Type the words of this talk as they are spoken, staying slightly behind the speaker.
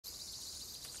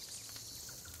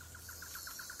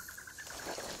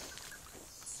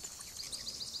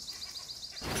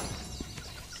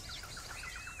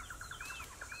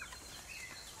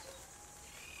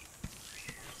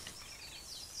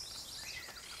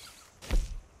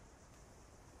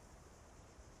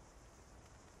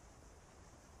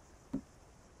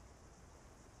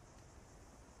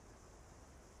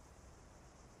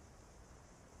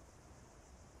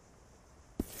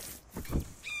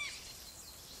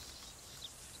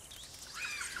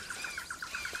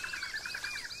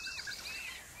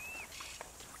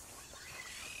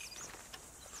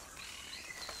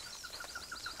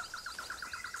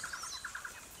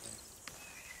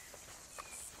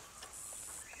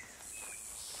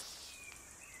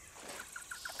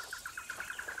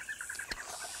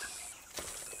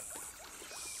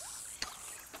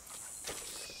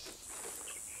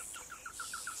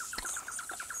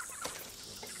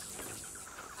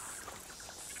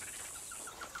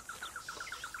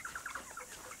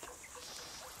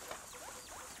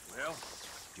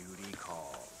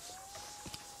cause.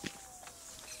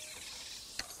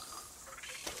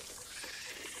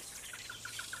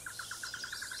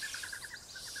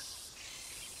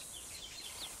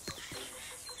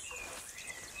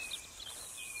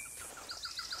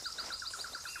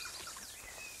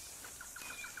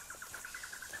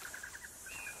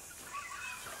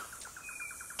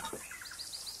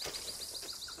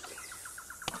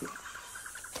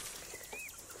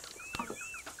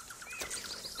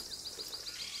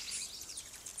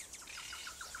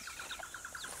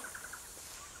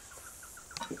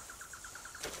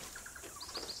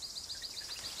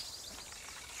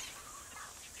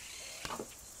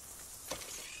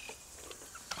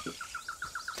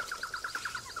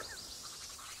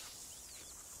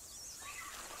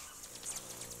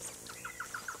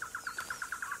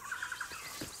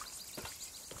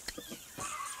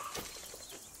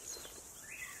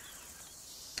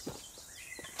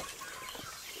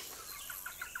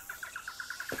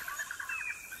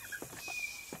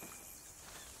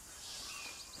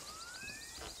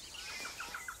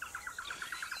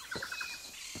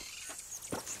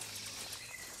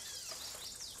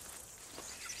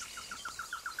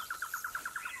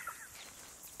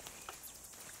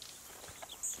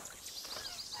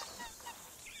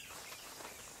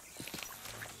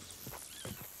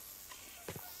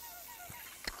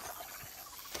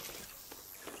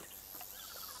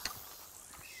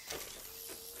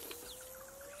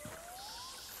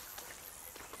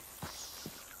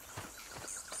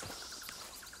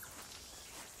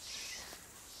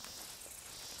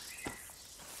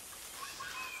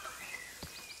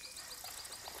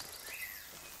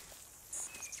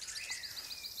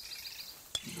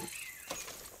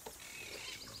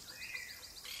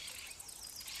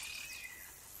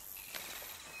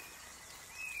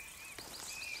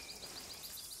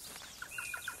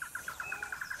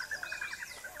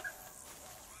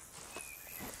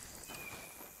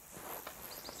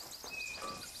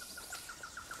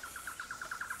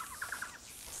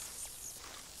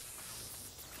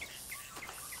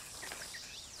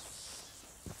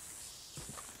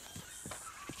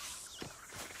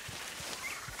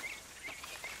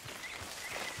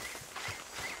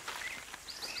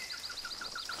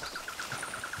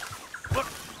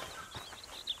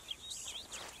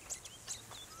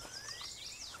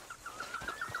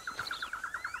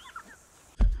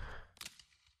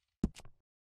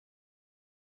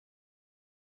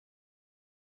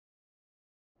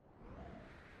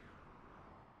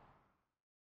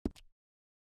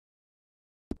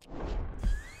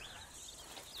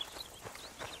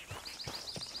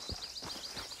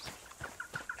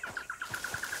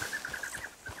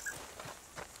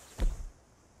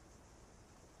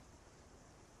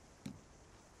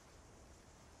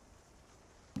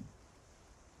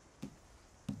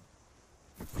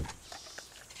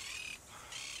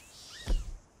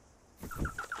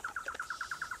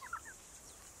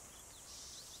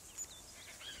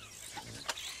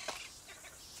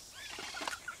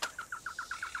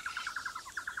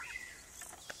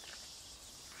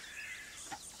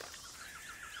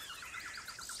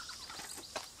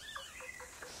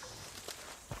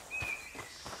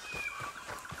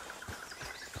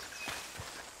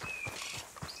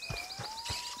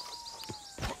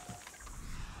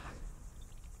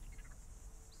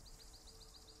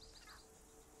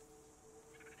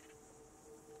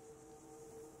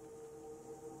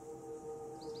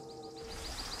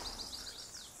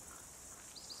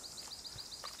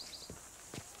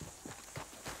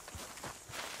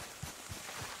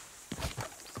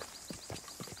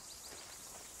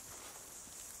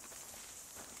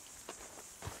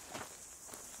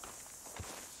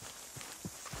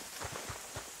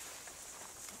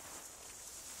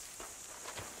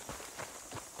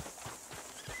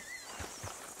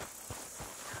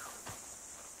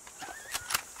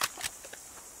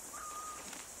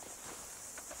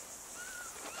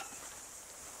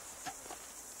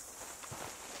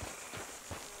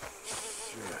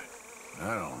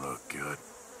 That don't look good.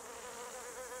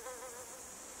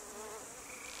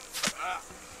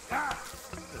 What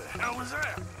the hell was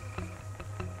that?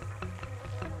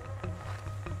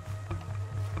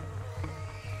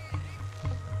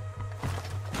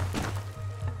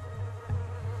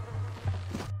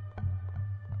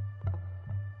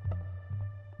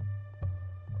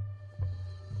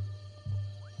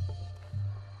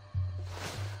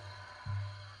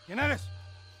 ¿Quién eres?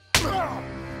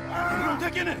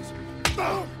 Pregunté quién eres.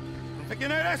 Pregunté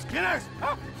quién eres. ¿Quién eres?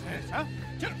 ¿Quién eres? ¿Ah?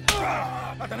 ¿Quién?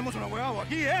 Tenemos un ahuevado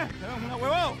aquí, ¿eh? Tenemos un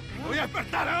ahuevado. Te voy a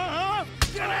despertar, ¿ah?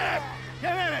 ¿Quién eres?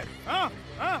 ¿Quién eres?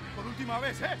 Por última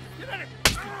vez, ¿eh? ¿Quién eres?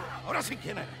 Ahora sí,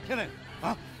 ¿quién eres? ¿Quién eres?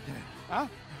 ¿Quién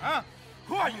eres?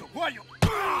 Who are you? Who are you?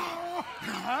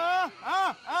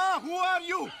 Who are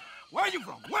you? Where are you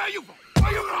from? Where are you from? Where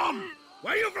are you from?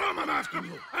 Where are you from, I'm asking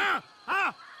you?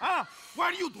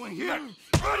 What are you doing here?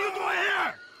 What are you doing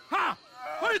here? Huh?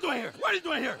 What are you doing here? What are you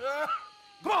doing here?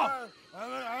 Come on!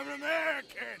 I'm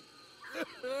American.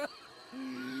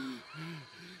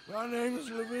 My name is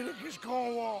Leviticus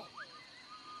Cornwall.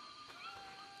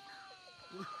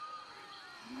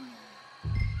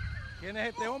 ¿Quién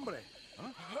es este hombre?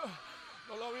 ¿Ah?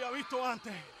 No lo había visto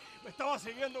antes. Me estaba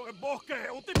siguiendo en el bosque.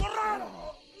 ¡Un tipo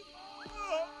raro!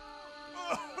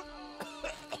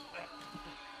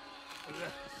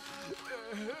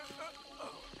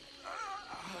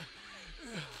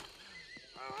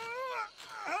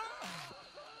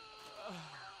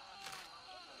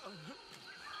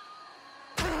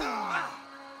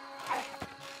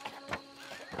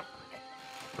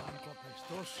 Tanto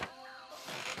apestoso.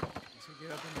 Ni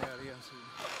siquiera te miraría así.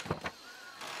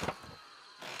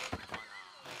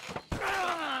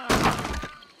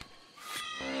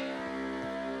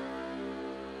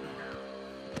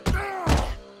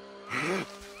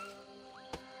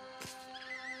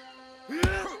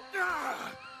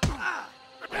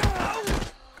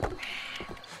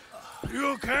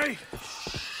 You okay?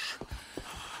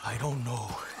 I don't know.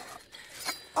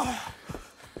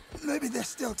 Maybe there's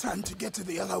still time to get to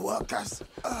the other workers.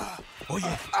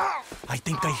 Oye, I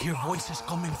think I hear voices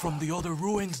coming from the other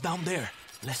ruins down there.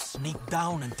 Let's sneak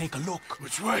down and take a look.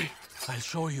 Which way? I'll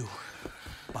show you.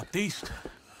 Baptiste,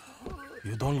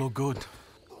 you don't look good.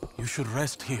 You should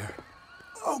rest here.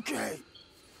 Okay.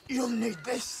 You'll need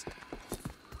this.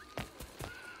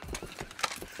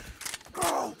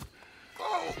 Go!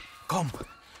 Go! Come,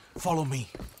 follow me.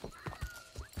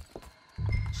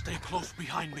 Stay close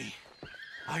behind me.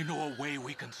 I know a way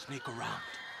we can sneak around.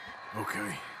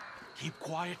 Okay. Keep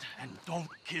quiet and don't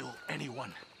kill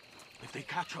anyone. If they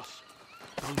catch us,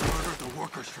 they'll murder the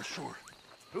workers for sure.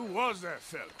 Who was that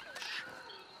fella?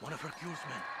 One of Hercule's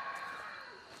men.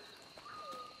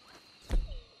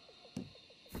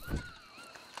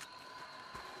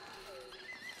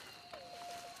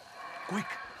 Quick!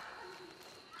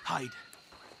 Hide.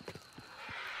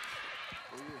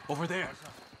 Over there.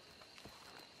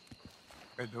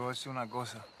 Te voy a decir una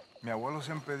cosa. Mi abuelo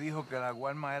siempre dijo que la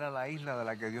Guarma era la isla de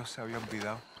la que Dios se había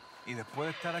olvidado. Y después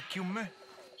de estar aquí un mes,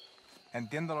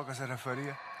 entiendo a lo que se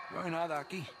refería. No hay nada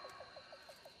aquí.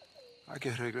 Hay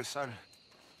que regresar.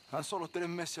 Tan solo 3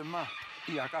 meses más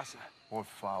y a casa. Por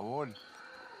favor.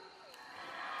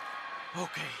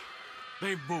 Okay,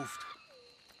 they've moved.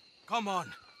 Come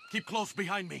on, keep close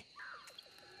behind me.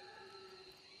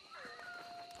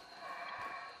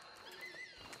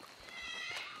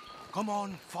 Come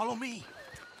on, follow me.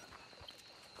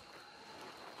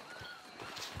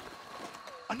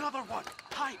 Another one.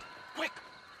 Hide, quick.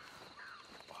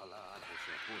 Ojalá Ángel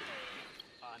se apure.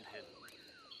 Ángel.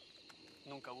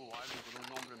 Nunca hubo alguien con un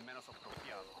nombre menos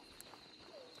apropiado.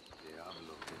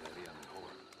 Diablo quedaría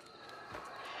mejor.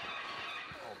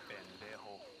 Oh,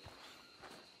 pendejo.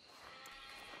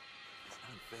 Está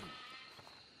enfermo.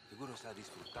 Seguro está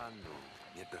disfrutando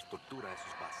mientras tortura a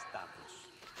esos bastardos.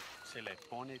 Se le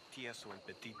pone tieso el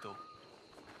petito.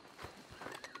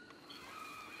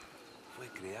 Fue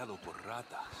creado por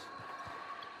ratas.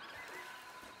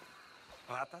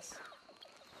 ¿Ratas?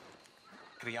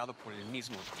 Criado por el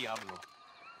mismo diablo.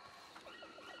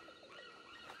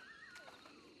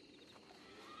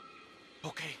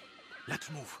 Okay, let's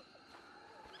move.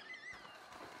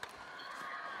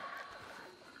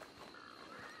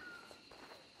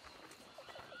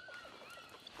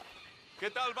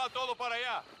 ¿Qué tal va todo para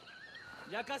allá?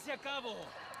 Ya casi acabo.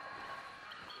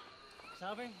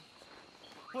 ¿Saben?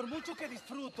 Por mucho que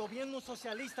disfruto viendo un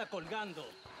socialista colgando,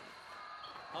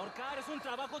 ahorcar es un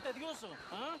trabajo tedioso,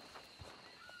 ¿ah?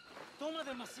 Toma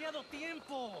demasiado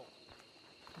tiempo.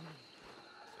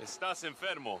 Estás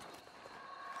enfermo.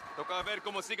 Toca ver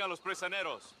cómo sigan los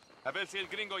prisioneros. A ver si el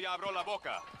gringo ya abrió la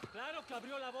boca. Claro que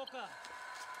abrió la boca.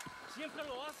 Siempre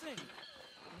lo hacen.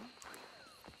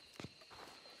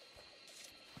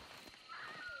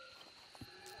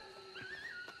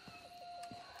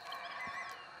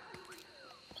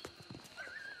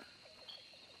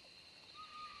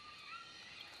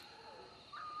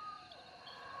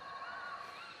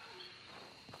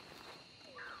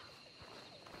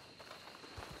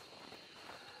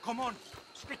 Come on,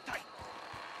 stick tight.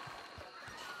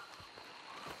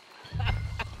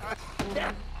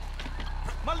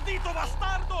 ¡Maldito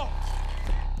bastardo!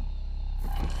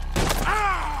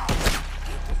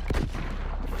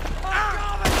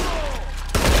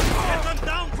 Get them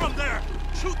down from there!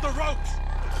 Shoot the ropes!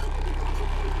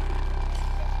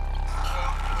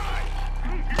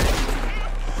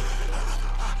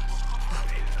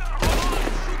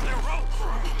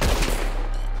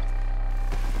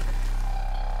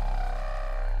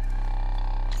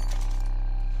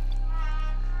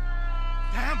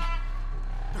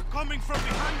 coming from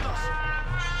behind us!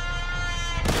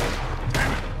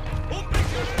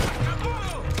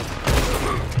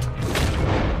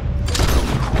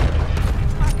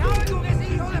 ¡Acaben con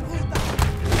ese hijo de puta!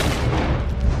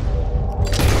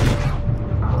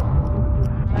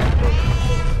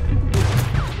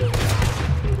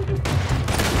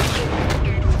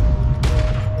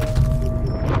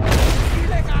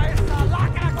 ¡Deja esa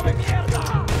lacra, come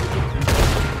mierda!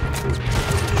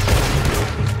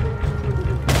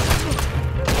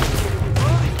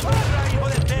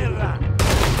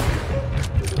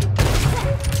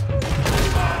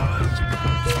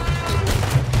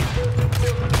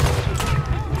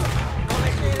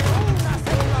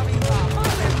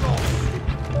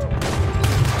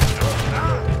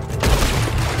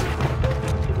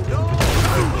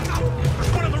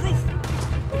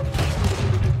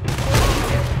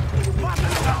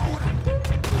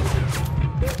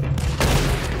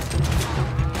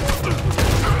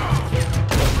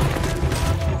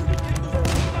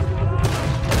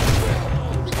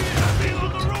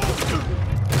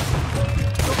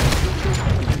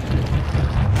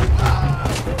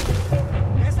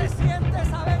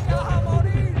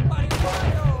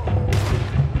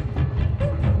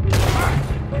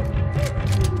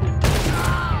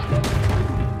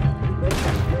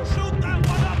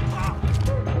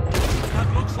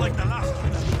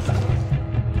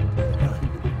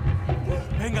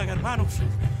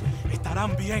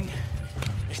 Estarán bien.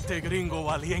 Este gringo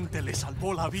valiente le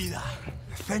salvó la vida.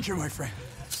 Thank you, my friend.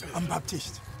 I'm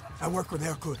Baptiste. I work with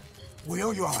Hercule. We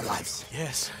owe you our lives.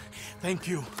 Yes, thank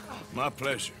you. My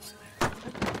pleasure.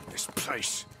 This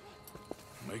place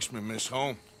makes me miss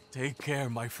home. Take care,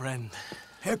 my friend.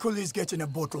 Hercule is getting a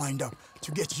boat lined up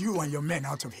to get you and your men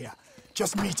out of here.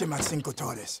 Just meet him at Cinco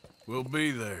Torres. We'll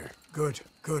be there. Good,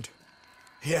 good.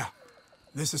 Here,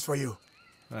 this is for you.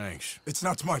 Thanks. It's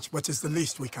not much, but it's the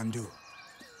least we can do.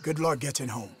 Good luck getting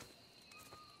home.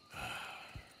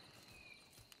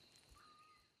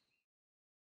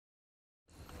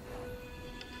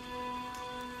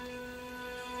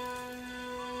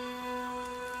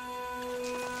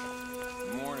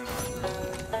 Morning, Arthur.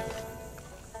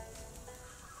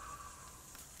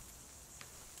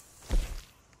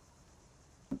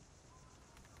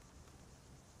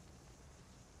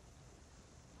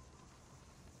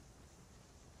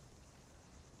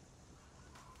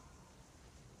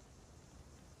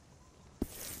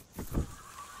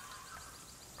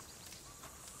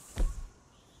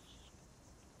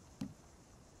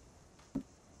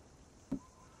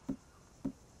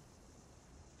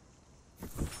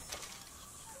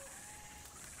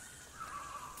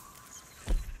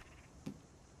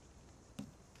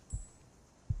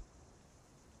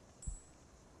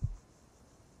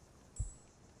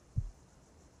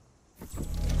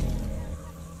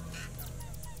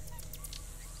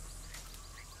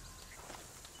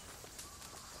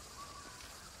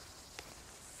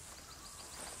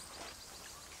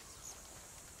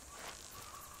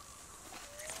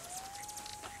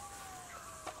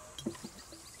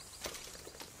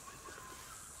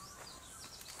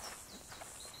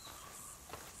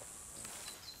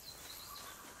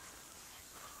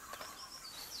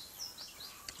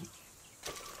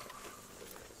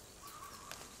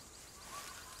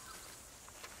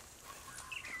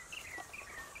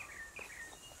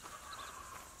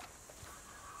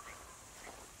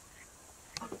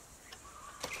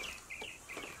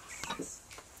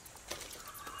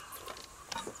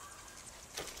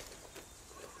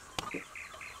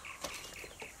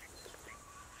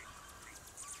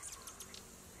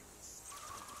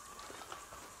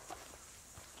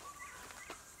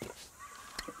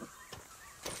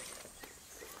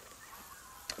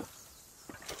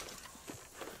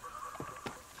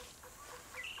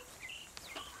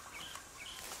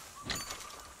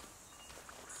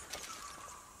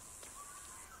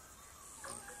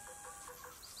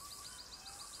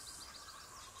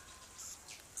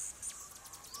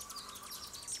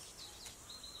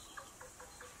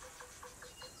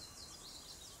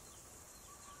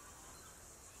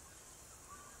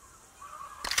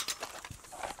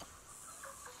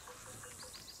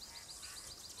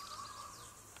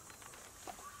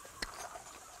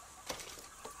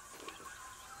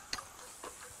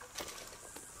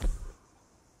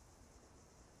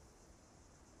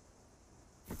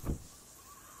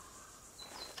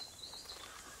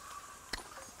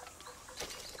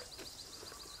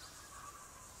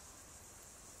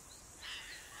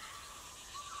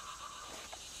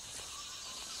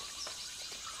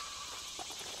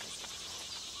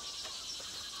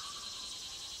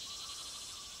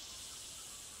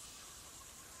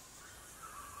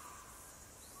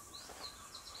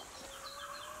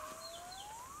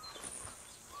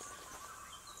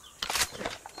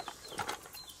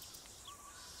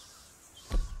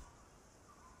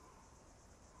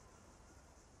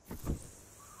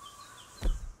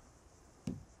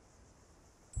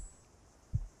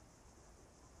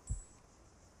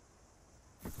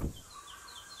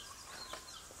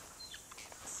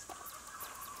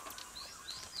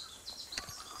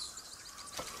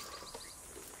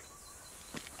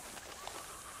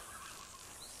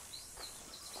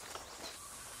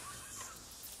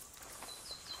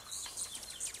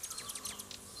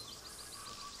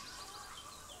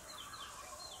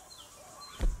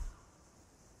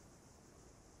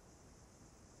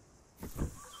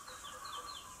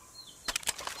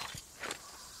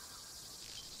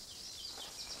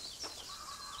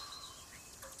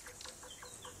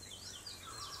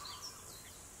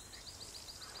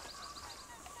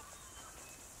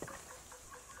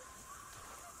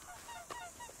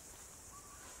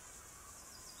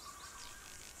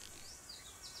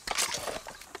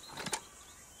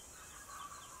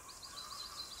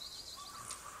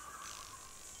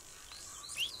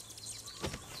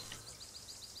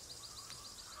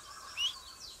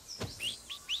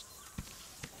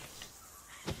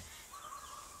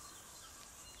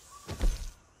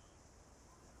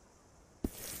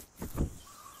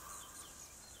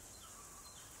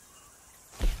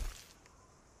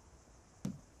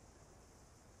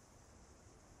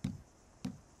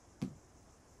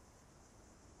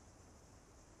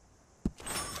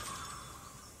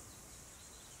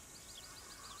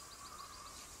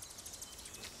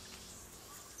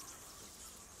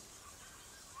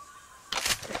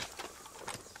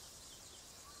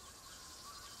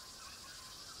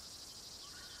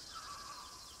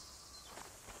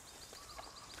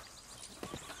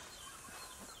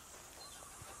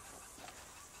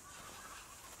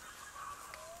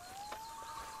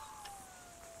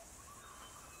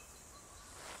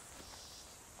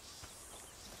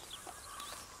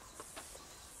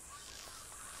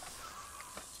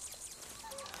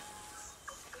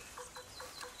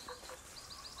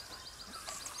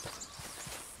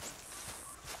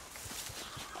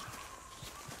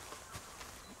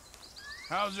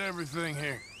 How's everything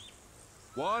here?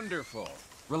 Wonderful.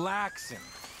 Relaxing.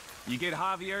 You get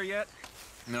Javier yet?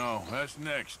 No, that's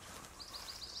next.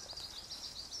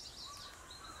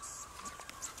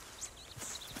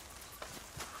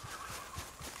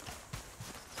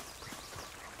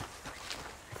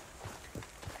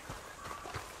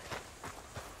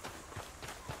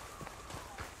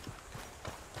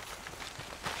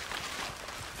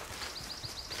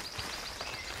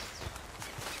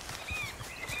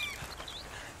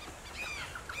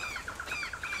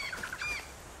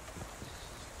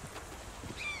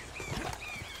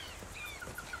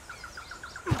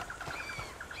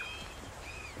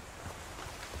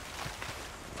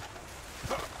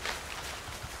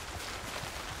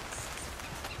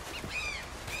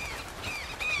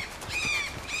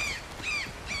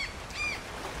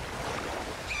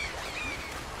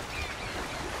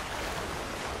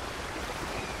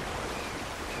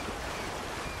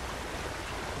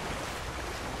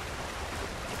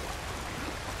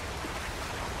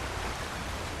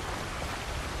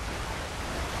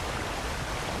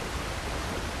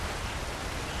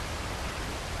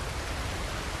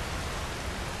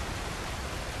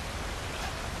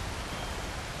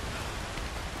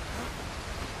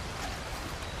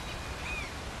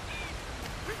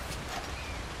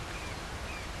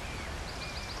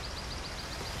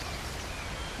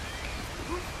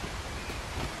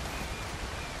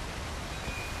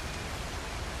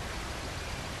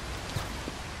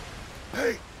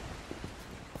 Hey!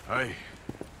 Hey.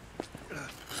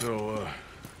 So,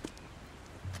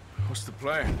 what's the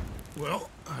plan? Well,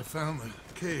 I found the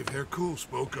cave Hercule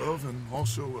spoke of, and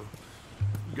also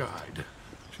a guide.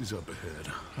 She's up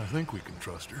ahead. I think we can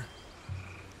trust her.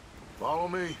 Follow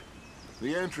me.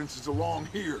 The entrance is along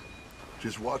here.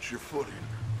 Just watch your footing.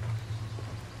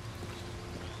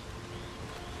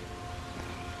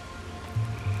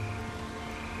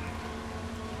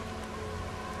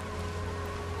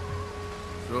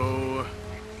 So,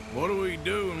 what do we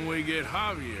do when we get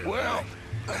Javier? Well,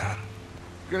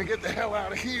 gonna get the hell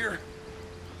out of here.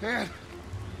 And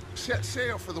set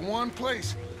sail for the one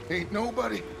place ain't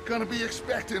nobody gonna be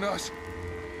expecting us.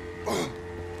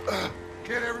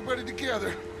 Get everybody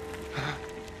together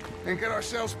and get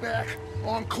ourselves back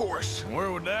on course.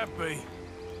 Where would that be?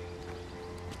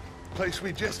 Place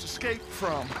we just escaped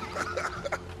from.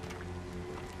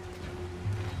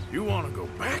 You want to go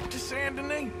back to Saint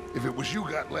Denis? If it was you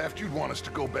got left, you'd want us to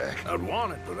go back. I'd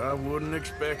want it, but I wouldn't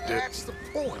expect it. That's the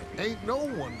point. Ain't no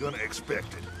one gonna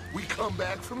expect it. We come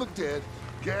back from the dead,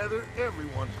 gather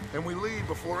everyone, and we leave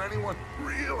before anyone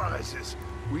realizes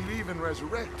we've even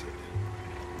resurrected.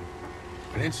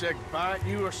 An insect bite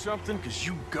you or something? 'Cause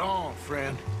you gone,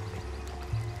 friend.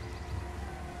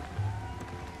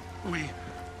 We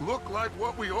look like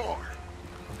what we are.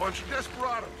 A bunch of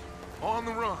desperados on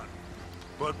the run.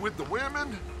 But with the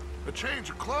women, a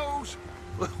change of clothes,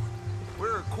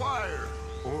 we're a choir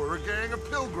or a gang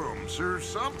of pilgrims or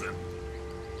something.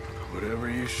 Whatever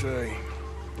you say.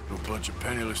 A bunch of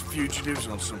penniless fugitives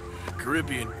on some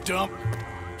Caribbean dump,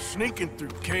 sneaking through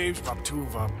caves while two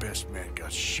of our best men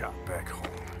got shot back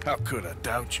home. How could I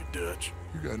doubt you, Dutch?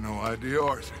 You got no idea,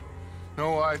 Arthur.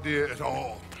 No idea at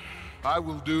all. I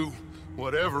will do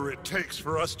whatever it takes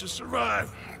for us to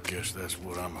survive. I guess that's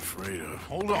what I'm afraid of.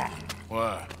 Hold on.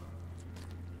 Why?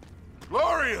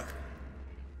 Gloria!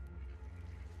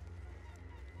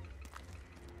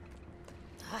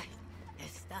 Ay,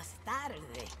 estás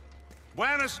tarde.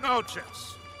 Buenas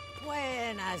noches.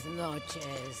 Buenas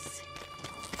noches.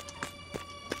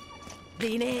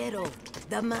 Dinero,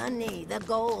 the money, the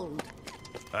gold.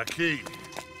 Aquí.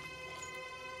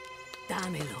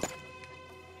 Dámelo.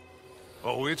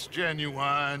 Oh, it's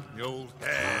genuine, the old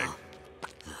hag.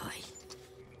 Ay.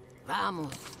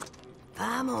 Vamos.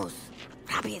 Vamos.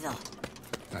 Rápido.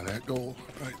 Now that gold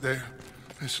right there,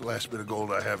 that's the last bit of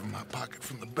gold I have in my pocket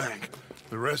from the bank.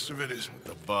 The rest of it is at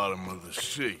the bottom of the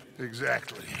sea.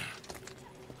 Exactly.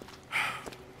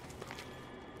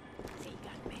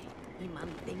 Síganme y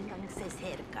manténganse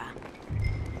cerca.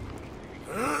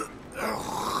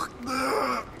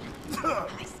 A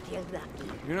izquierda.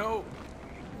 You know,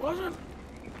 wasn't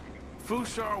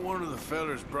Fusar one of the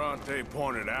fellers Bronte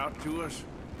pointed out to us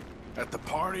at the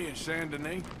party in Saint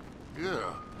Denis?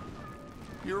 Yeah,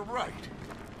 you're right.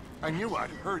 I knew I'd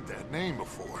heard that name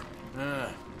before.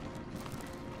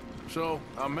 So,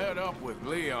 I met up with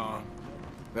Leon.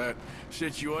 That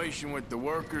situation with the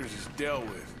workers is dealt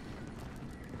with.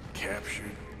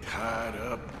 Captured, tied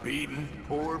up, beaten.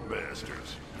 Poor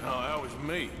bastards. No, that was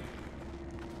me.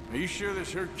 Are you sure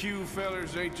this Hercule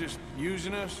fellers ain't just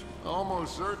using us?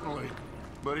 Almost certainly.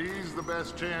 But he's the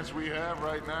best chance we have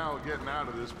right now of getting out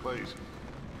of this place.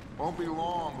 Won't be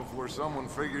long before someone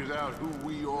figures out who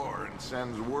we are and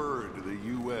sends word to the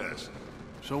U.S.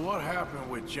 So what happened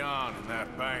with John in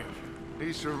that bank?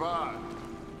 He survived.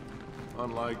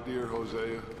 Unlike dear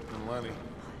Hosea and Lenny.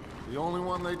 The only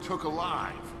one they took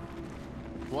alive.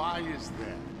 Why is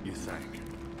that, you think?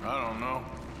 I don't know.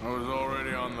 I was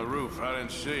already on the roof. I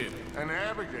didn't see it. And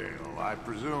Abigail, I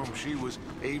presume she was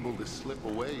able to slip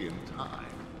away in time.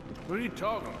 What are you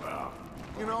talking about?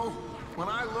 You know, when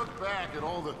I look back at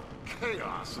all the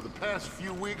chaos of the past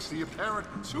few weeks, the apparent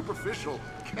superficial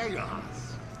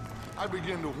chaos, I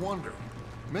begin to wonder,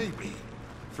 maybe,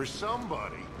 for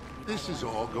somebody, this is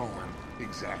all going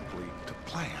exactly to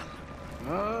plan.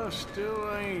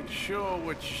 Still ain't sure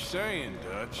what you're saying,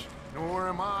 Dutch. Nor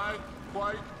am I,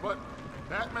 quite, but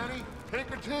that many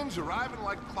Pinkertons arriving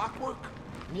like clockwork?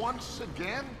 Once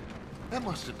again? That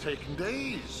must have taken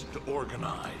days to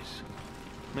organize.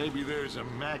 Maybe there's a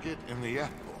maggot in the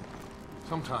apple.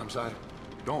 Sometimes I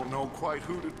don't know quite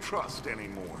who to trust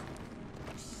anymore.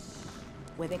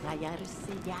 Puede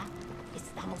callarse ya.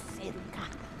 Estamos cerca.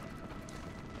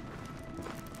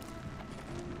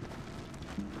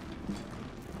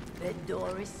 The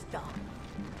door is stuck.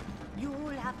 You'll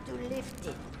have to lift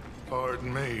it.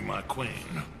 Pardon me, my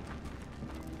queen.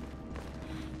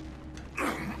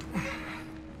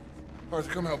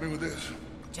 Arthur, come help me with this.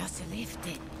 Just lift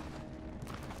it.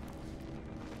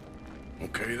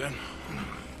 Okay, then.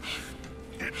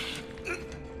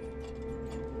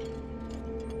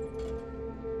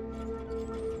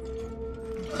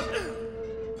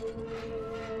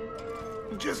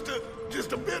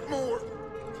 Just a bit more.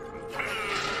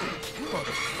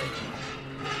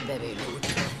 Very good.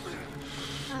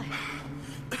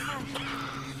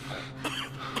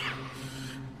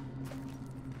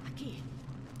 Aquí.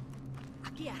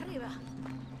 Aquí arriba.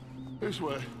 This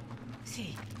way.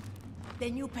 Sí.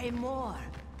 Then you pay more.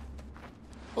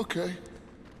 Okay.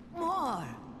 More.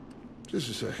 Just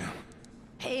a second.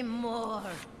 Pay more.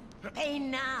 Pay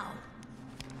now.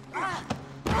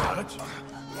 Dutch?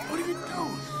 What are you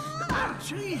doing?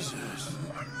 Jesus.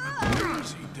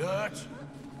 Easy, Dutch.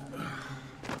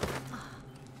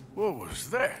 What was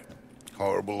that?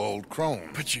 Horrible old crone.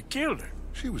 But you killed her.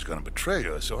 She was gonna betray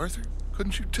us, Arthur.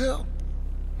 Couldn't you tell?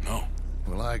 No.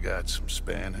 Well, I got some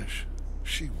Spanish.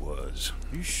 She was.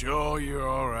 You sure you're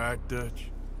all right, Dutch?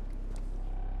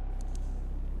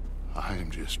 I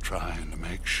am just trying to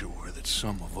make sure that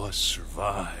some of us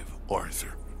survive,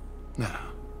 Arthur.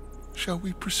 Now, shall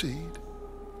we proceed?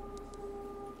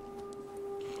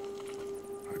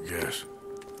 I guess.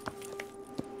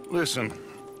 Listen,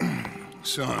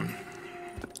 son,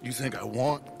 you think I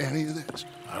want any of this?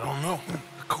 I don't know.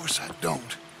 Of course I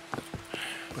don't.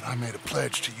 But I made a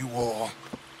pledge to you all.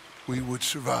 We would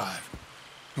survive,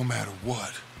 no matter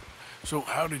what. So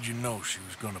how did you know she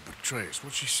was gonna betray us?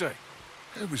 What'd she say?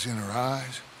 It was in her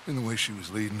eyes, in the way she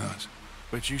was leading us.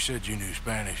 But you said you knew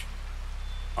Spanish.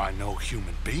 I know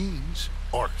human beings,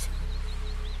 Arthur.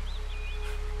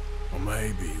 Well,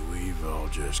 maybe we've all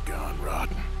just gone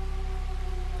rotten.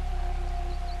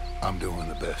 I'm doing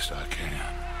the best I can.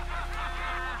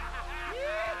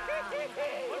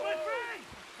 My friend!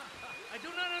 I do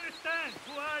not understand.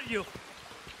 Who are you?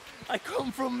 I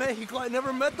come from Mexico. I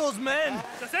never met those men.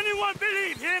 Does anyone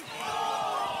believe him?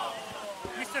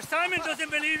 Mr. Simon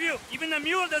doesn't believe you. Even the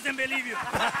mule doesn't believe you.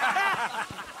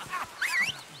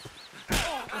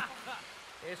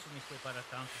 Eso ni fue para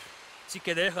tanto. Sí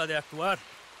que deja de actuar.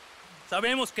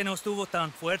 Sabemos que no estuvo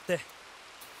tan fuerte.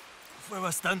 Fue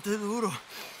bastante duro.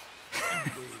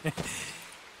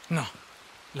 No,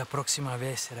 la próxima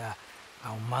vez será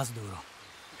aún más duro.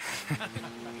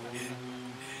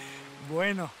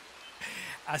 Bueno,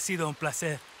 ha sido un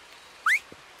placer.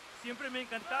 Siempre me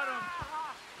encantaron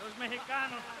los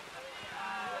mexicanos.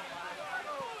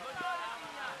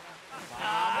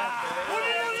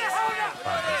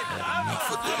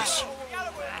 Enough of this.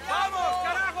 ¡Vamos,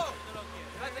 carajo!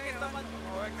 We're going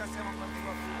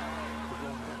to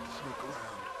have to sneak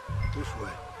around. This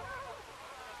way.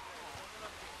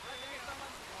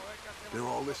 They're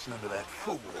all listening to that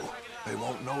fool. They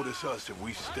won't notice us if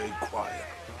we stay quiet.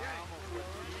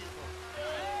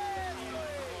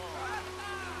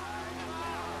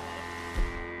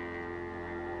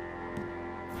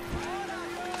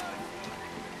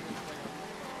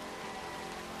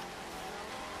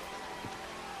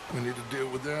 We need to deal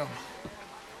with them.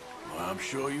 Well, I'm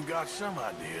sure you got some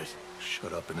ideas.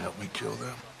 Shut up and help me kill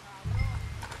them.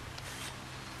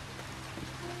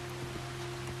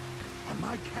 On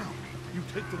my count, you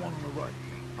take the one on the right.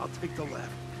 I'll take the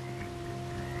left.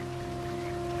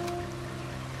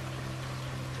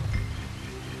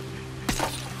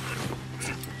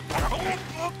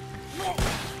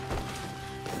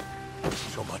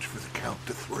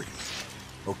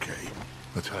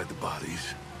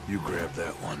 please. You grab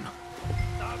that one.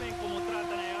 ¿Saben cómo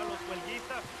tratan a los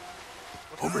huelguistas?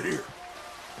 Over here.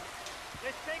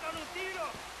 ¡Les pegan un tiro!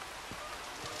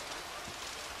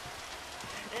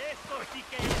 Esto sí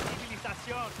que es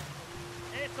civilización.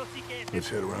 Eso sí que es... Let's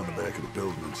head around the back of the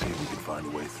building and see if we can find a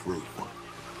way through.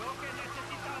 Lo que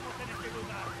necesitamos en este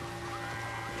lugar.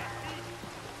 Y así,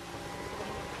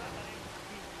 como nos tratan en los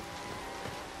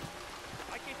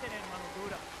hay que tener mano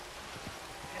dura.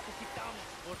 Necesitamos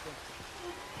orden.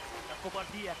 La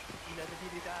cobardía y la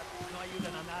debilidad no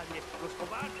ayudan a nadie. Los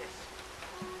cobardes.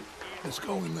 Let's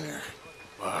go in there.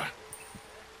 Bye.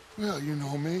 Well, you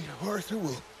know me. Arthur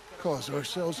will cause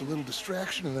ourselves a little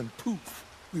distraction and then poof,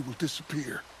 we will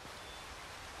disappear.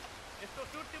 Estos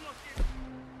últimos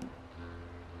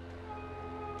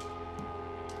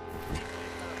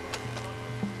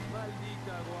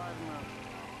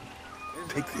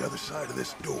Take the other side of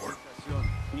this door.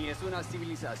 Ni es una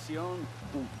civilización,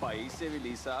 un país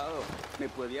civilizado. Me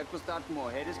podía costar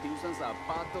mujeres que usan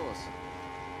zapatos.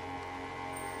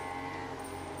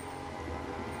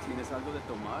 ¿Tienes algo de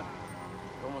tomar?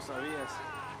 ¿Cómo sabías?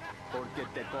 Porque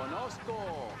te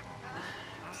conozco.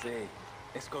 Sí,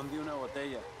 escondí una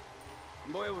botella.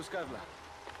 Voy a buscarla.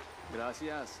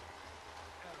 Gracias.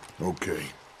 Okay,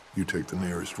 you take the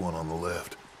nearest one on the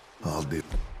left. I'll deal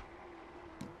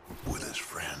with his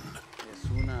friend. Es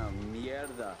una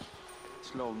mierda.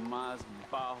 Es lo más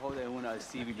bajo de una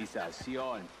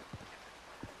civilización.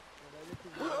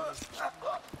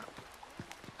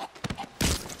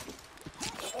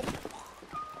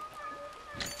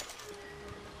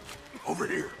 Over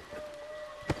here.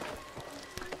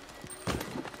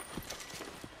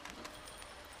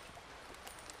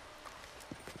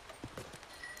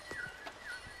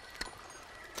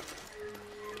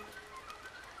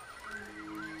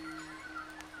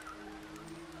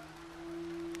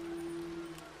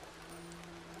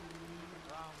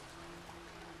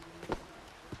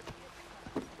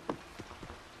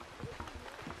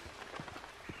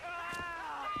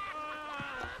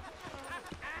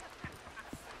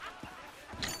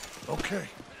 Okay,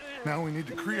 now we need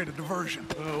to create a diversion.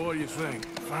 What do you think?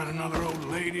 Find another old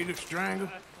lady to strangle?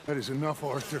 That is enough,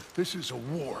 Arthur. This is a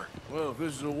war. Well, if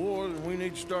this is a war, then we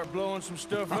need to start blowing some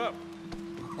stuff up.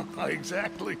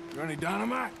 Exactly. Got any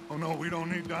dynamite? Oh, no, we don't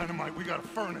need dynamite. We got a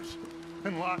furnace.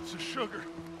 And lots of sugar.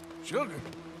 Sugar?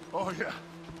 Oh, yeah.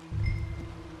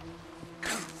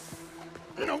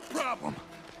 No problem.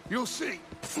 You'll see.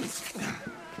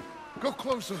 Go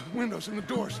close the windows and the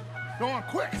doors. Go on,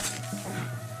 quick.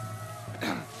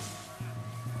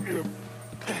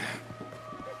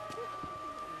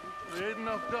 There ain't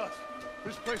enough dust.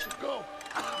 This place will go.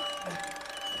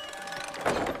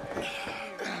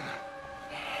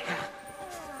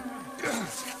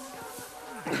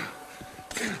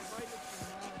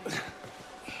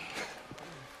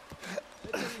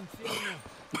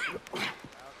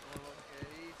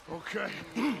 Okay.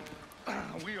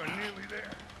 We are nearly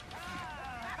there.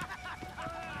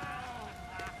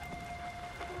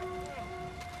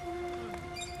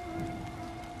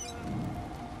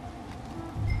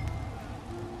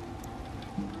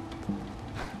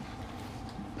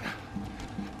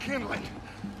 Kindling.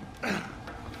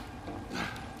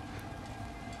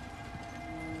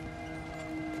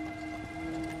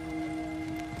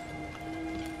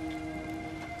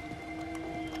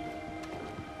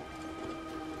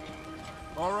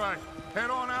 All right, head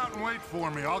on out and wait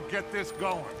for me. I'll get this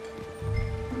going.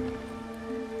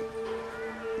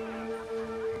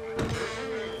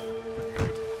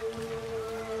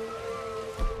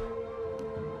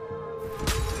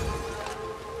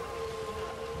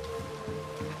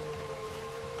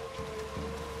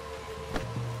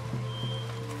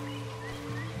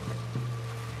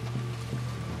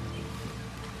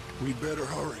 We'd better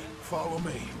hurry. Follow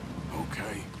me.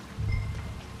 Okay.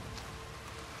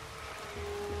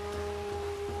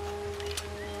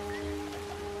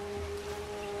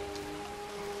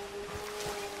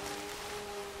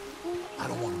 I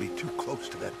don't want to be too close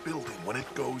to that building when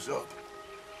it goes up.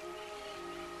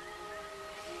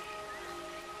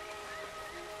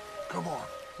 Come on,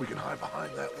 we can hide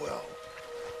behind that well.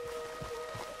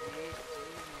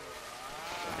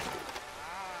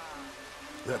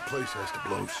 That place has to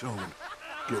blow soon.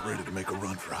 Get ready to make a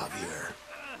run for Javier.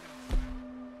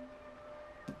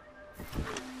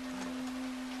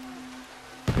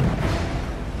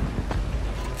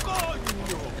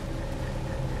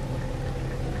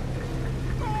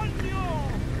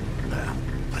 Now,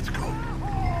 let's go.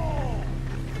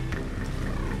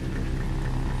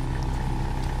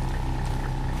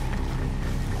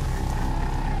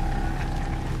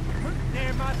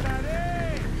 ¡Te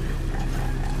mataré!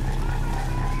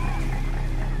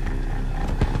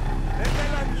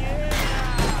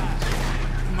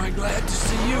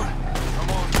 you. Come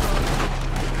on, son.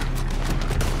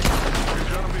 You're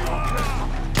gonna be okay.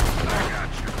 I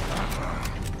got you.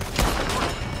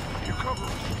 You cover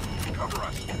us. Cover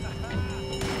us.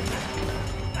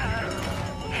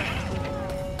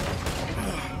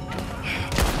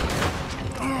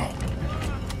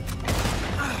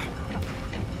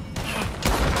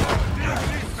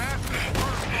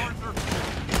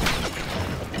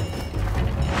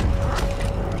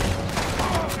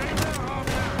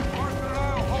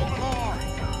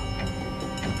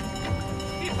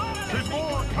 There's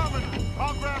more coming.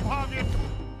 I'll grab Javier.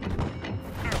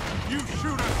 You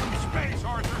shoot us some space,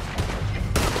 Arthur.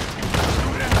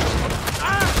 Shoot at us.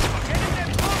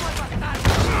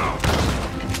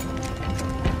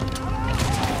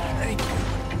 Thank you.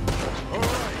 All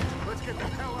right, let's get the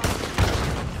hell out of here.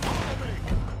 Follow me.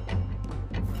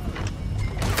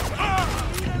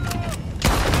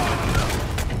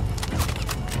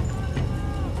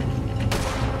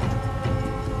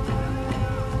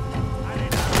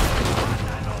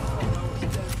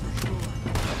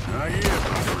 Not yet,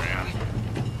 my friend.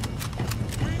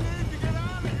 We need to get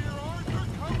out of here, Arthur.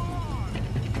 Come on.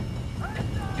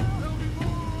 There'll be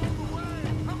more on the way.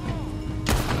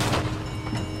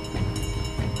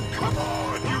 Come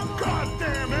on, you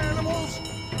goddamn animals!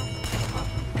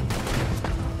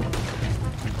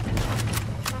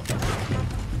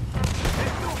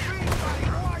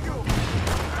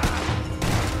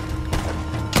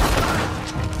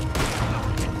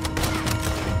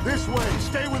 This way,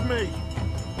 stay with me.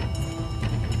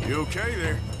 You okay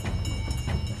there?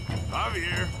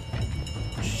 Javier?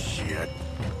 Shit.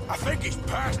 I think he's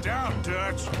passed out,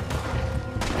 Dutch.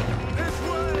 This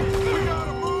way! We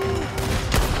gotta move!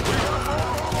 We got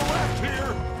more on the left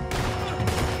here!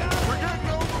 We're getting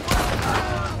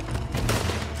overwhelmed!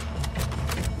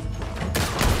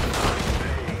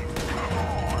 Come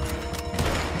on!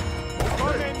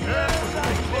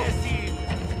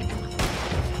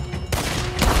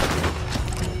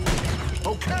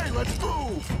 Okay, okay, let's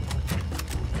move!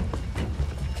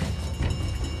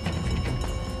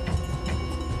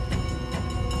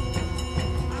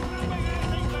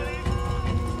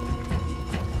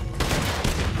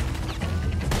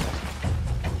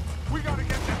 We gotta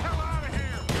get the hell out of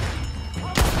here!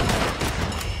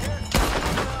 Shit,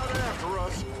 out after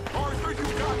us. Arthur, you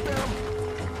got them?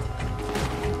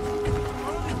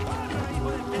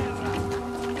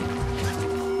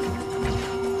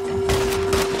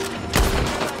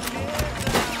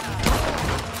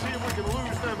 See if we can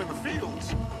lose them in the fields.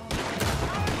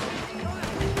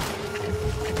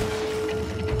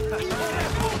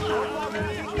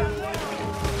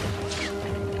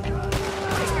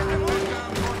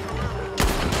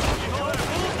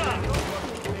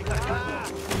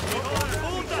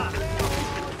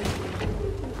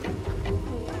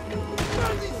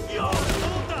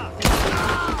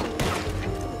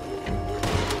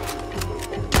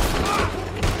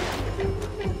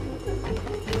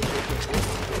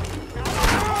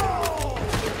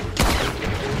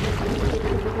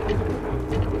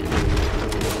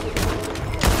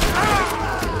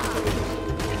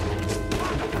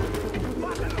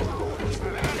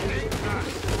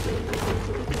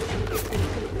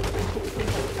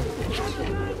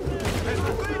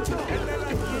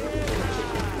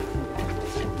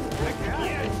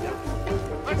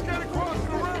 Let's get across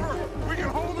the river. We can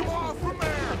hold them off from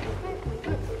there.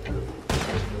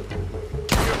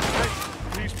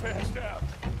 He's passed out.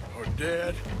 Or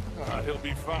dead. He'll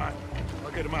be fine.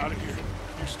 I'll get him out of here.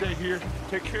 You stay here.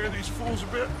 Take care of these fools a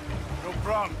bit. No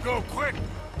problem. Go quick.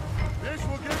 This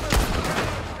will give us a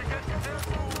chance to get to their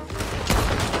fools.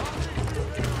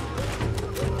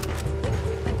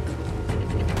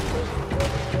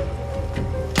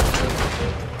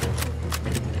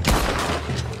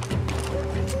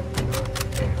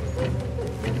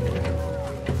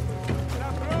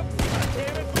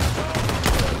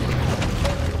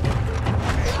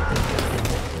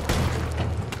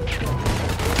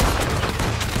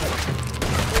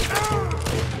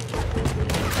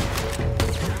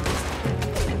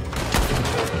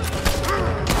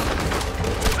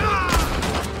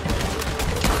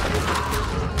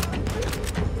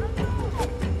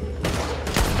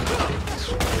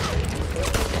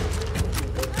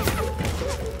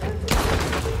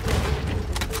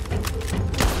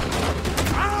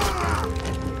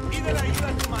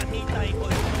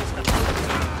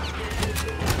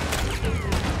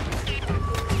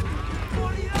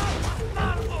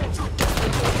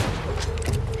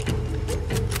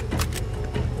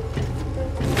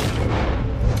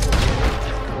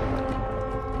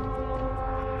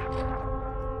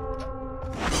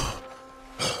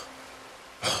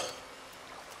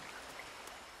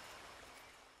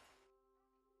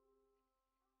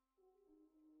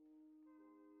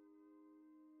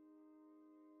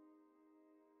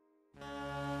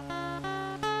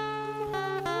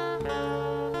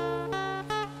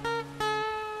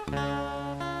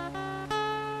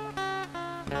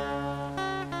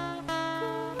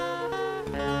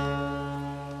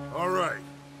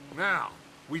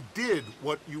 We did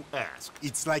what you asked.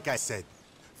 It's like I said.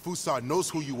 Fusar knows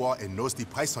who you are and knows the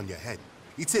price on your head.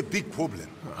 It's a big problem.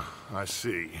 I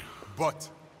see. But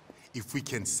if we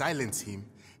can silence him,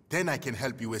 then I can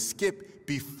help you escape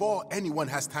before anyone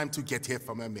has time to get here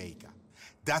from America.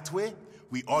 That way,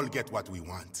 we all get what we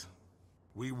want.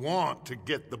 We want to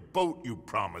get the boat you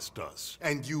promised us.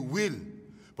 And you will.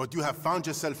 But you have found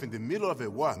yourself in the middle of a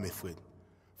war, my friend.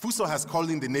 Fusar has called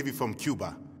in the Navy from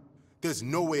Cuba. There's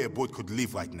no way a boat could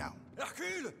leave right now.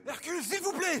 Hercule! Hercule, s'il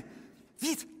vous plaît!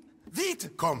 Vite!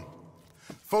 Vite! Come.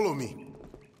 Follow me.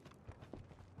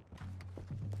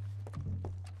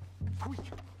 Quick.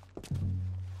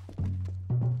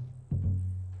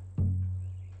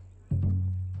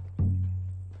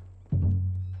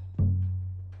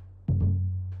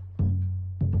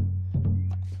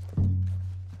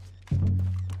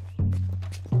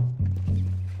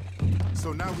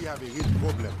 So now we have a real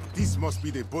problem. This must be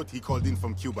the boat he called in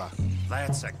from Cuba.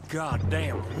 That's a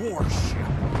goddamn warship.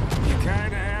 You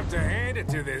kinda have to hand it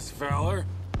to this feller.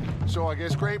 So I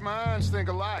guess great minds think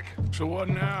alike. So what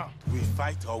now? We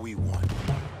fight or we won.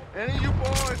 Any of you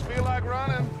boys feel like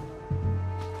running?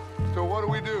 So what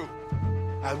do?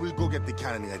 I will go get the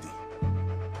cannon ready.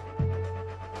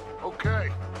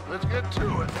 Okay, let's get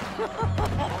to it.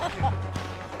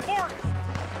 Morgan!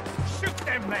 Shoot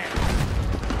them men!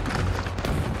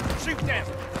 Shoot them!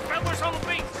 Fellas on the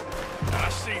beach! I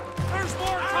see. There's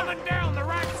more coming down the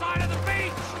right side of the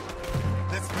beach!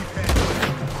 Let's prepare for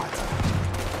the party.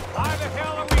 Why the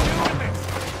hell are we doing this?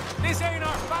 This ain't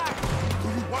our fight. Do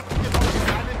you want to get off the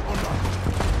island or not?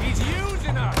 He's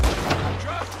using us.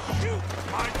 Just shoot,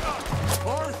 Micah!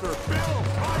 Arthur, Bill,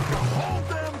 Micah, hold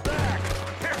them back!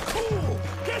 They're cool!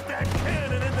 Get that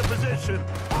cannon into position!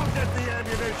 I'll get the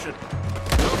ammunition!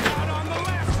 Look out on the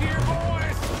left here,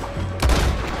 boys!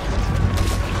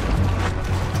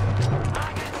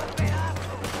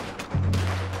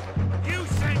 You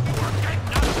said you were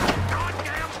getting us a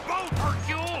goddamn boat,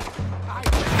 Hercule!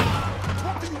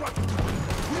 What do you want to do?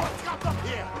 What's got up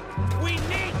here? We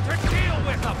need to deal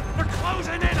with them! They're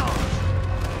closing in on us!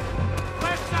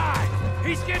 Left side!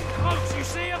 He's getting close, you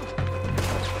see him?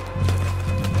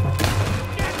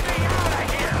 Get me out of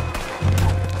here!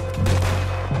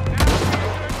 Now's a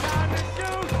good time to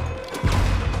shoot!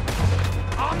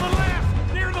 On the left,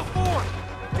 near the fort!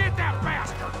 Get that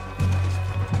bastard!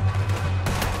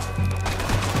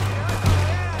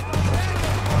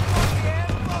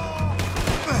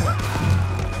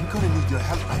 I'm gonna need your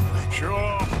help, my friend.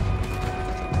 Sure.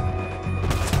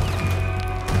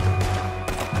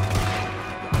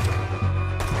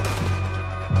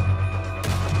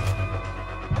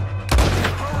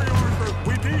 Hurry, Arthur!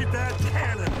 We need that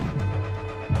cannon!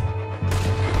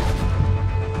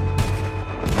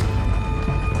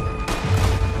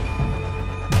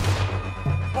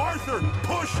 Arthur,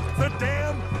 push the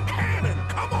damn cannon!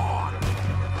 Come on!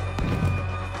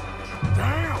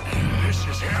 Damn, this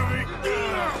is heavy.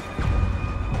 Damn!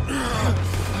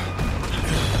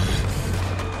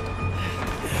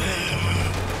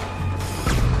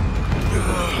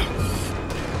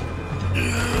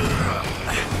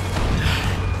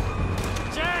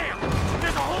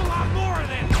 There's a whole lot more of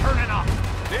them turning up!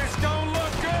 This don't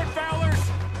look good,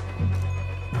 fellers.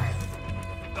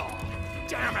 Oh,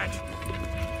 damn it!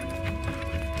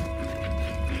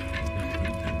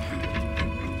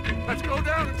 Let's go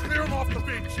down and clear them off the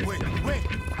beach! Wait,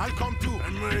 I'll come too.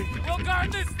 And me. We'll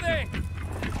guard this thing.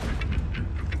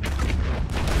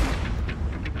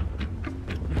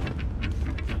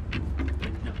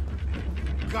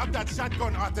 Grab that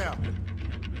shotgun, Arthur.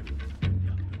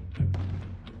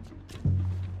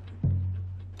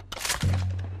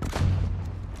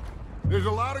 There's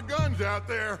a lot of guns out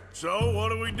there. So, what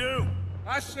do we do?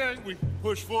 I said we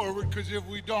push forward, because if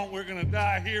we don't, we're gonna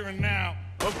die here and now.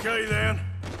 Okay, then.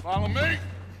 Follow me?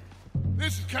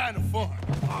 This is kind of fun.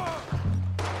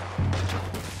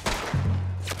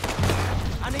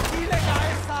 Aniquile a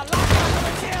esa lata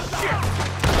de mierda!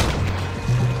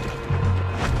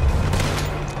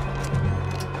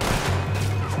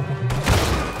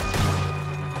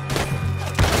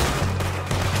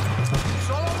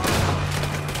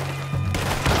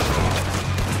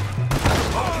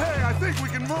 Okay, I think we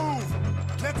can move.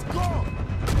 Let's go.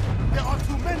 There are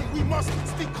too many. We must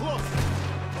stick close.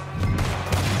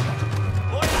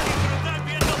 Voy a disfrutar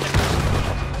viéndote.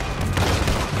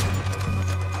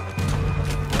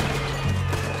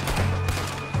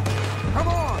 Come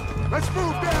on, let's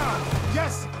move down.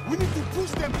 Yes, we need to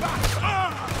push them back.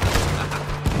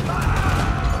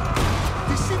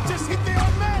 The ship just hit their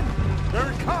own men.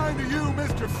 Very kind of you,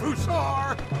 Mr.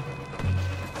 Fusar.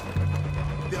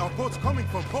 There are boats coming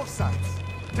from both sides.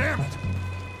 Damn it.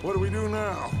 What do we do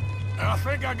now? I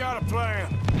think I got a plan.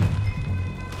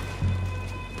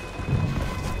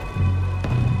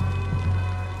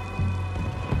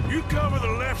 You cover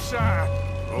the left side.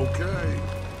 Okay.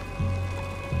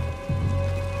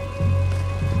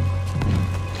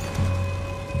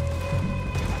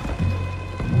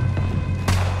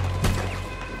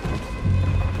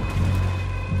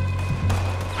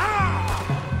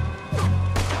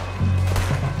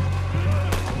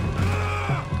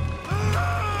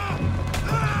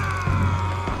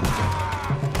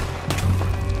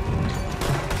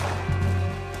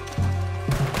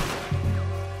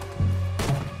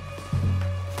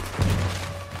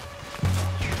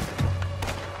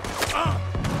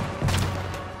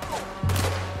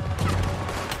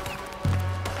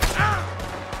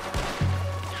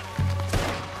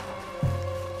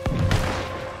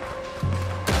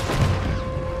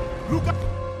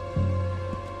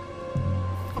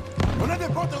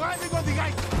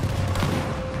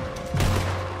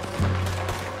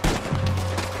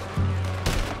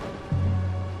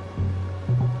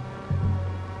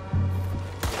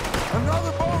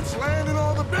 Another boat's landing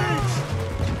on the beach!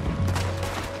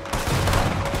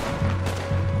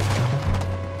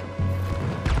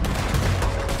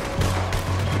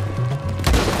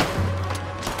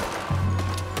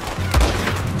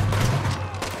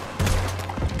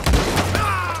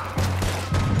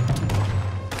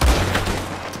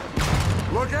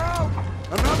 Look out!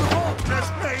 Another boat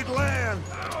just made land!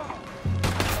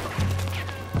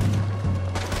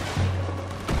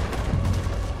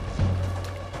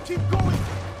 Keep going!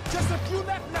 Just a few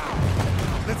left now!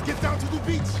 Let's get down to the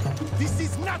beach! This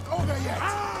is not over yet!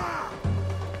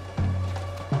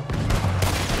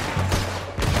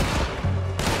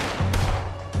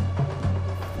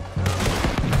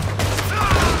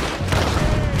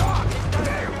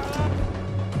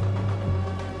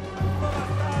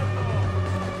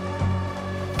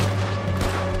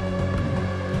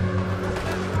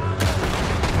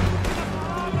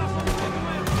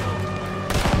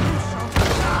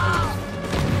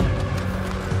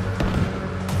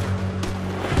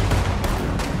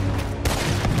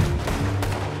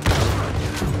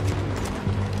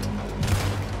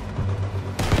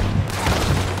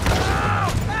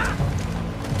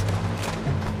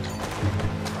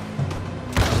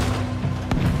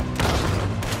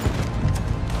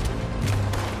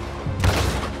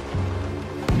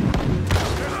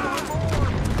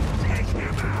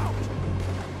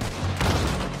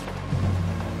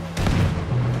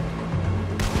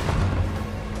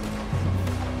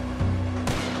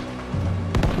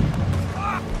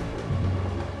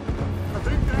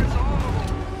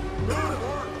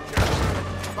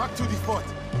 Back to the fort.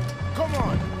 Come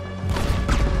on!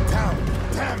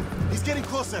 Damn! He's getting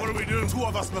closer. What do we do? Two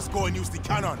of us must go and use the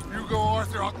cannon. You go,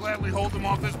 Arthur. I'll gladly hold them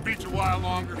off this beach a while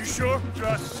longer. You sure?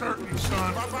 Just certain,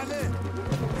 son. You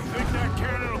think that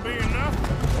cannon will be enough?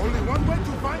 Only one way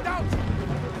to find out.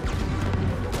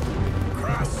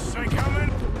 Christ's sake, how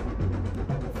many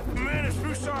men is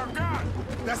Fusar got?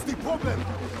 That's the problem.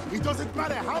 It doesn't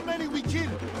matter how many we kill.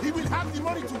 He will have the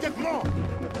money to get more.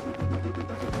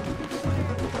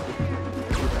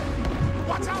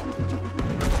 Watch out!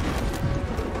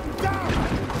 Down!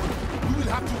 You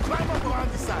will have to climb up around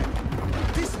the side.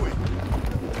 This way.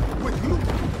 Wait, look!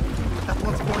 That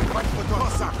one's going right for the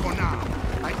Osako now.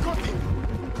 I got him.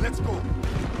 Let's go.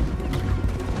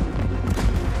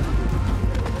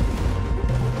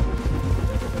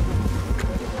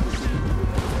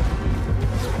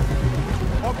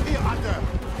 Up here, Arthur.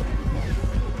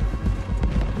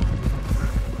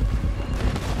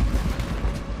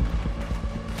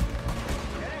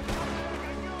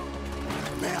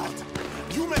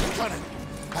 You make the cannon.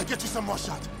 I'll get you some more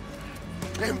shot.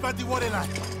 Aim at the water line.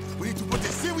 We need to put a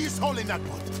serious hole in that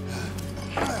boat.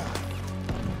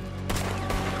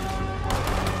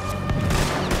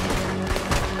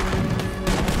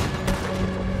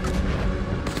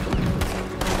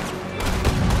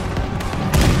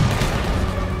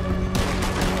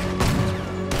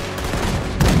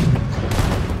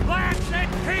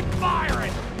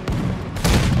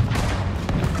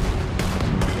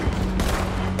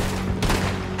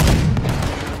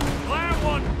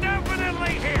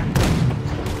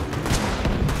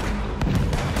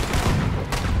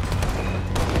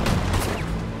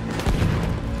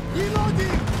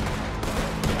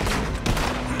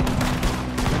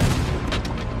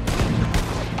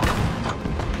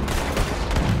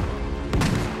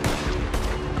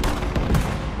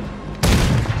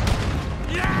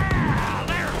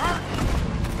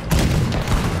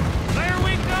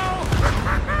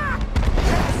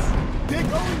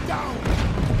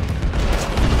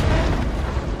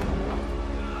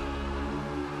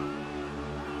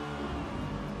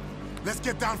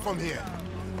 get down from here.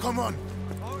 Come on.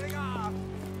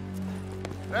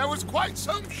 That was quite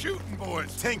some shooting, boys.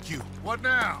 Thank you. What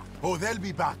now? Oh, they'll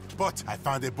be back. But I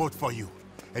found a boat for you.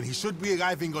 And he should be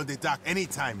arriving on the dock any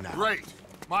time now. Great.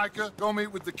 Micah, go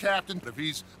meet with the captain. If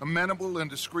he's amenable and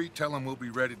discreet, tell him we'll be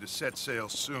ready to set sail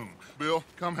soon. Bill,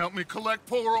 come help me collect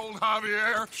poor old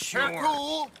Javier. Sure.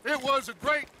 Hercule, it was a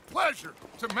great pleasure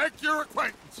to make your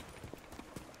acquaintance.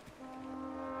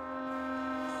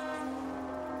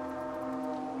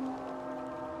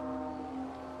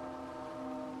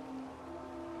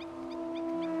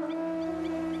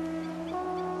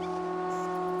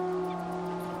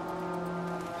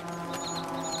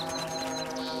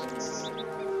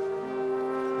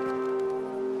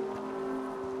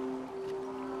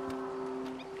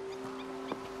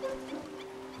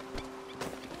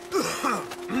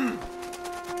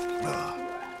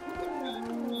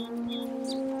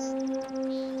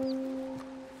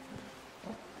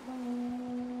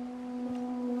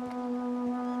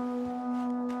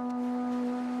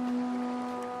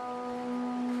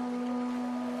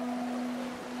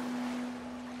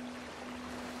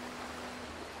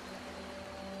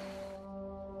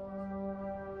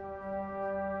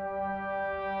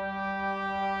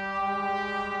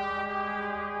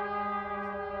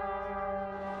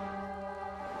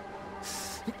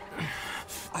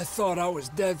 I thought I was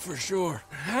dead for sure.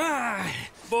 Hi,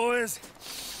 boys.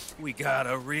 We got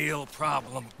a real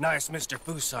problem. Nice Mr.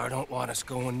 Fusar don't want us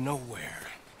going nowhere.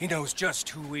 He knows just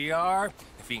who we are.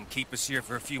 If he can keep us here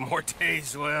for a few more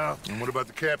days, well... And what about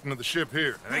the captain of the ship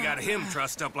here? They got him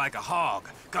trussed up like a hog.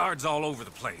 Guards all over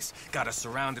the place. Got us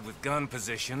surrounded with gun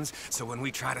positions, so when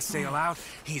we try to sail out,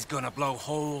 he's gonna blow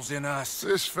holes in us.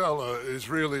 This fella is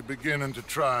really beginning to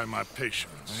try my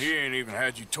patience. He ain't even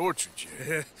had you tortured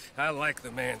yet. I like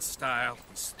the man's style.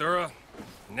 He's thorough,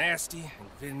 nasty, and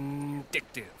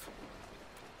vindictive.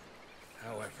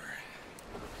 However,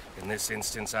 in this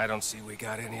instance, I don't see we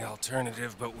got any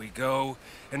alternative, but we go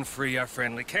and free our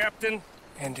friendly captain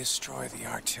and destroy the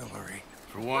artillery.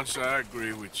 For once, I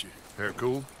agree with you.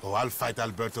 Hercule? Oh, I'll fight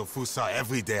Alberto Fusar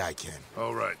every day I can.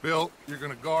 All right. Bill, you're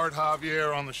gonna guard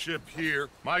Javier on the ship here.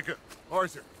 Micah,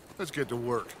 Arthur, let's get to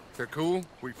work. Hercule,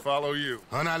 we follow you.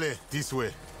 Honale, this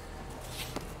way.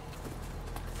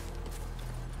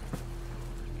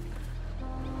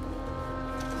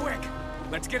 Quick!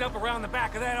 Let's get up around the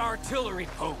back of that artillery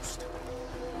post.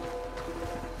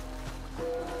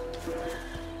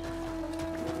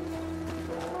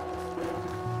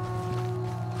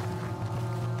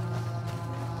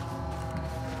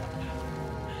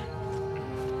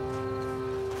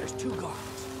 There's 2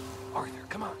 guards. Arthur,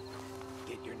 come on.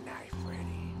 Get your knife ready.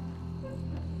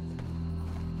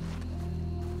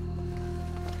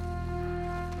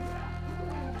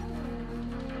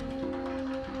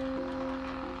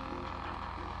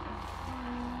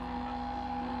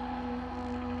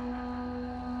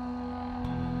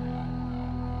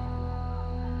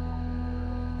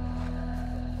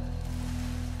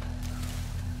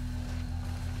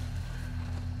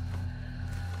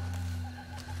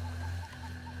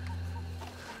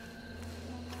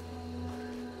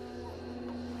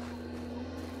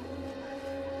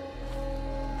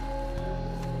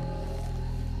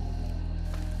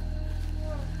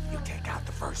 Take out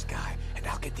the first guy, and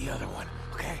I'll get the other one,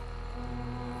 okay?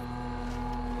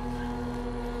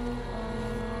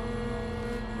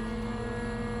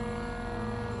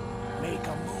 Make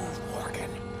a move,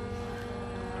 Morgan.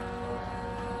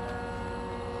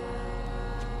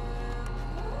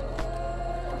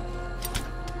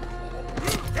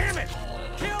 Damn it!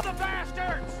 Kill the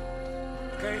bastards!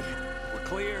 Okay, we're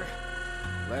clear.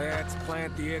 Let's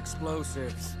plant the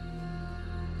explosives.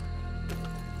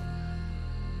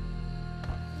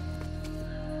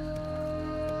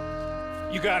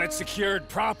 You got it secured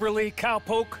properly,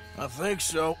 cowpoke? I think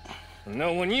so.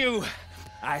 Knowing you,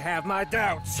 I have my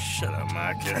doubts. Shut up,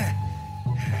 Micah.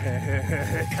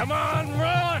 Come on,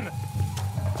 run!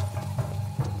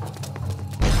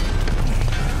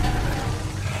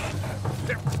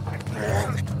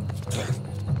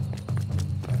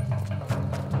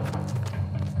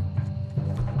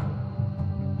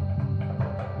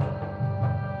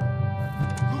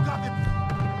 Look at him!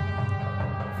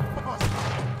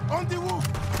 On the roof!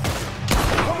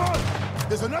 Come on!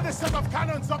 There's another set of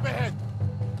cannons up ahead!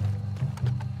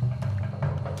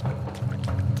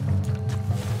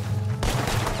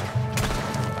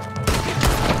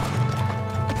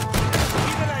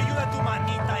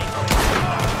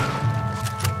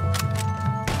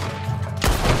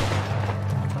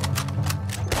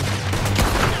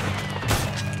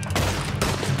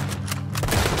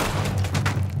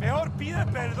 Mejor pide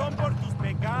perdón por tus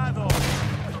pecados.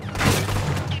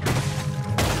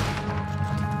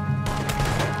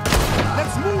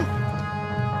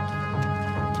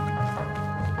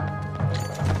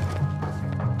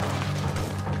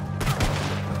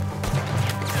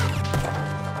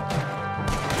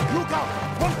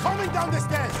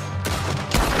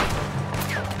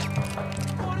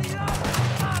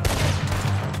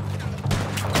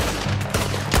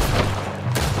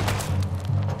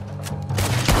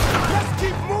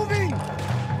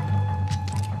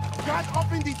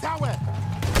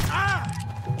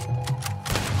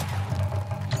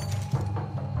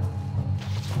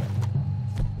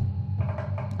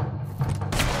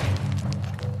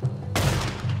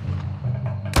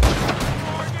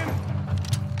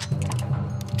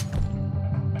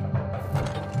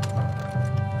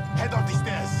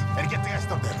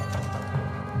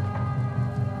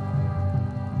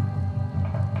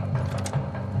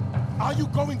 Are you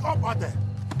going up or there?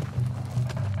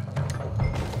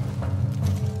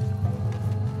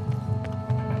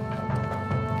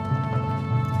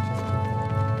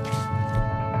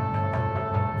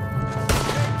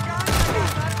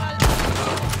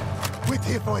 Wait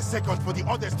here for a second for the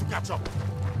others to catch up.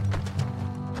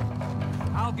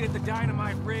 I'll get the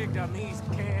dynamite rigged on these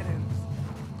cannons.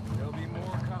 There'll be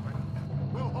more coming.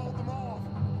 We'll hold them off.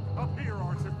 Up here,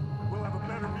 Arthur. We'll have a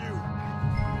better view.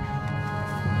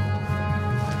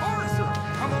 Arthur!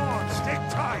 Come on, stick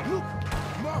tight! Look!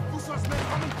 More Busser's men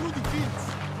coming through the fields!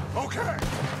 Okay,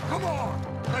 come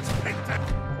on! Let's pick them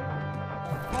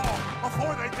off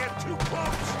before they get too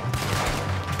close!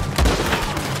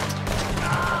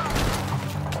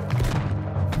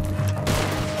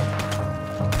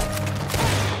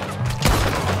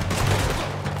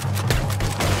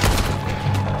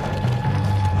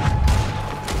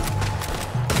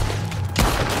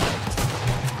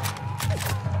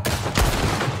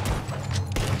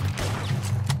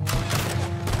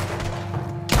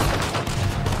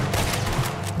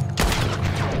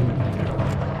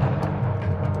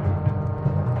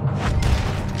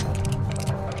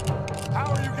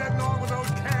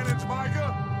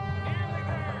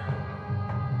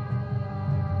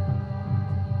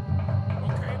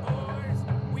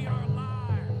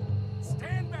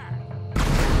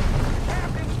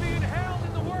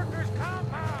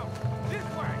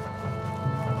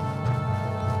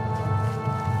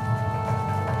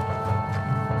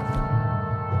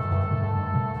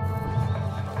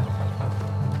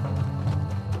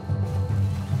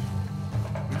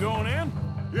 Going in?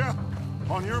 Yeah.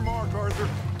 On your mark, Arthur.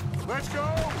 Let's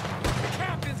go! The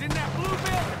captain's in that blue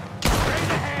building!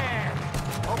 Straight ahead!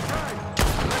 Okay,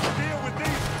 let's deal with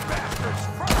these bastards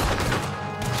first!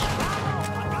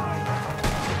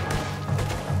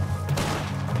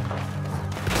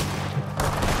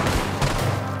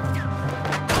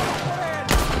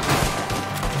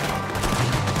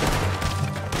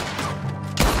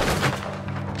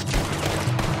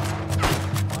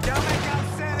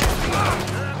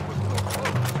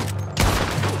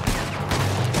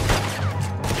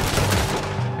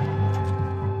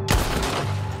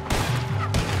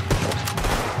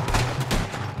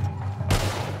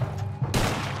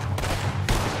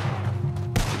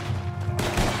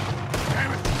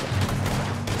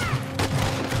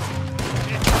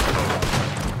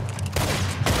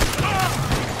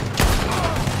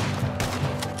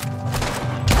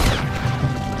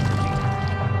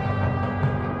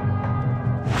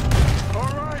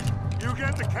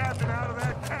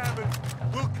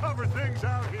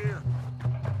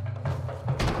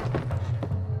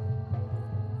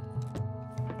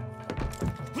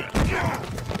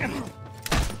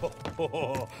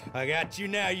 Oh, I got you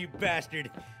now, you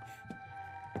bastard.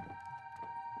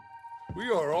 We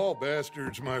are all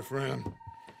bastards, my friend.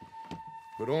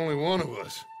 But only one of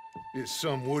us is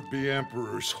some would-be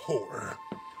emperor's whore.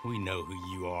 We know who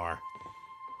you are.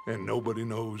 And nobody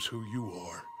knows who you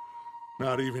are.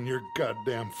 Not even your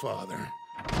goddamn father.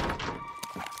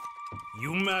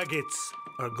 You maggots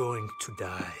are going to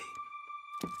die.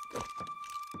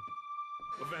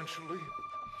 Eventually,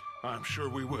 I'm sure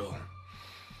we will.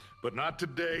 But not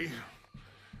today,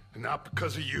 and not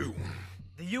because of you.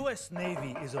 The U.S.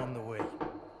 Navy is on the way.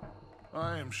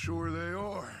 I am sure they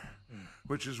are.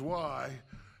 Which is why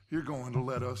you're going to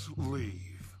let us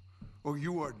leave. Or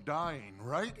you are dying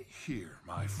right here,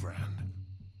 my friend.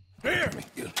 Here!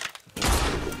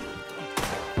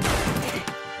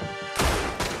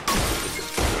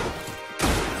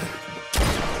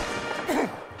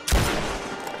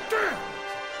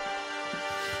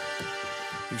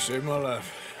 You saved my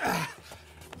life.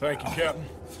 Thank you, Captain.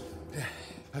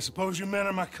 I suppose you men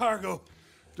are my cargo.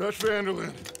 Dutch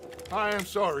Vanderlyn, I am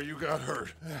sorry you got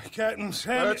hurt. Captain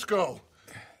Sam. Let's go.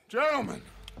 Gentlemen.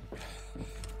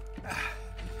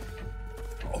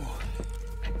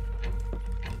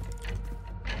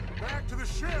 Back to the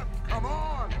ship, come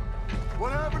on!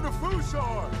 What happened to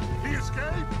Fusar? He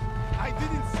escaped? I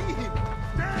didn't see him.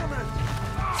 Damn it!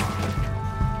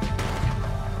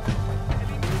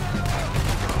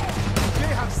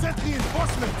 They have sent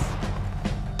reinforcements!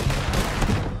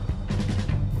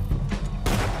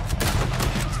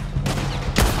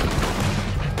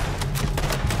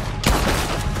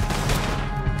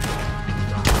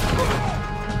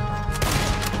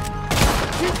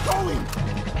 Keep going!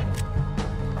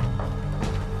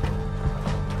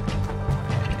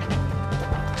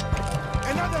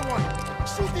 Another one!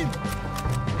 Shoot him!